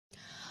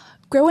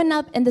Growing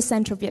up in the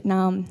central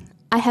Vietnam,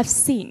 I have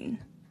seen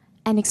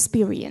and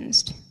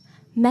experienced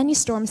many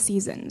storm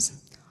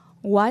seasons,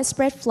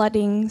 widespread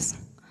floodings,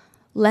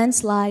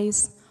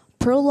 landslides,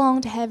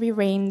 prolonged heavy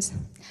rains,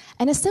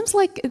 and it seems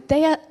like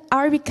they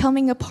are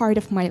becoming a part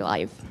of my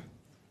life.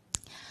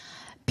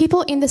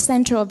 People in the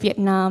central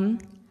Vietnam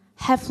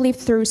have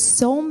lived through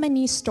so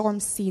many storm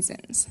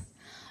seasons,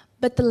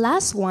 but the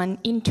last one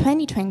in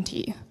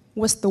 2020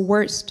 was the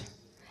worst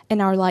in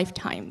our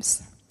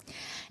lifetimes.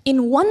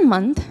 In 1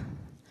 month,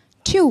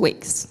 2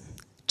 weeks,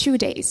 2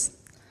 days,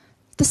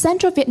 the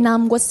central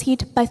Vietnam was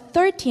hit by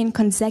 13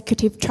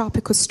 consecutive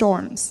tropical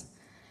storms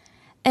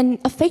and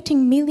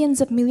affecting millions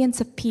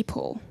of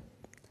people.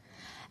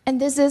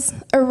 And this is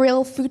a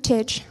real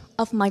footage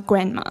of my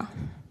grandma.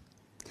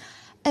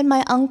 And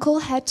my uncle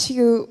had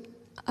to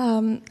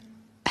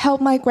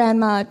help my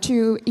grandma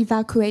to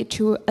evacuate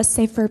to a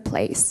safer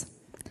place.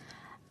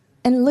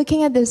 And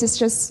looking at this is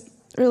just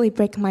really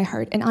breaking my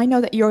heart. And I know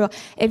that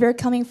if you're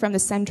coming from the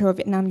central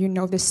Vietnam, you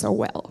know this so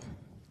well.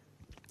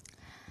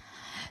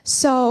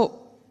 So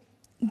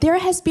there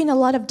has been a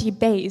lot of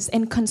debates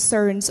and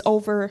concerns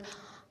over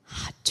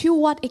to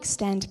what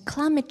extent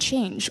climate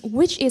change,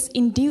 which is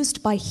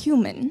induced by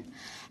human,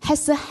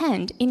 has a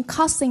hand in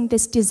causing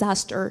this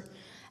disaster,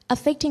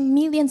 affecting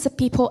millions of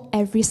people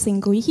every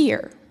single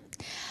year.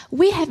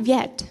 We have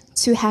yet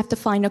to have the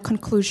final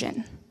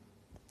conclusion.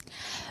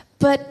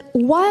 But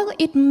while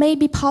it may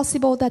be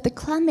possible that the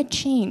climate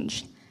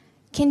change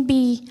can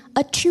be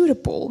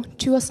attributable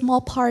to a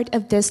small part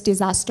of this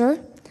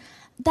disaster,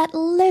 that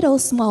little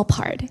small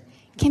part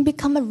can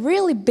become a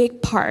really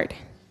big part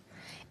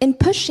in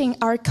pushing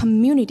our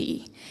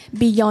community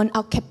beyond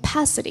our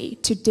capacity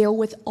to deal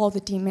with all the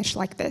damage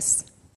like this.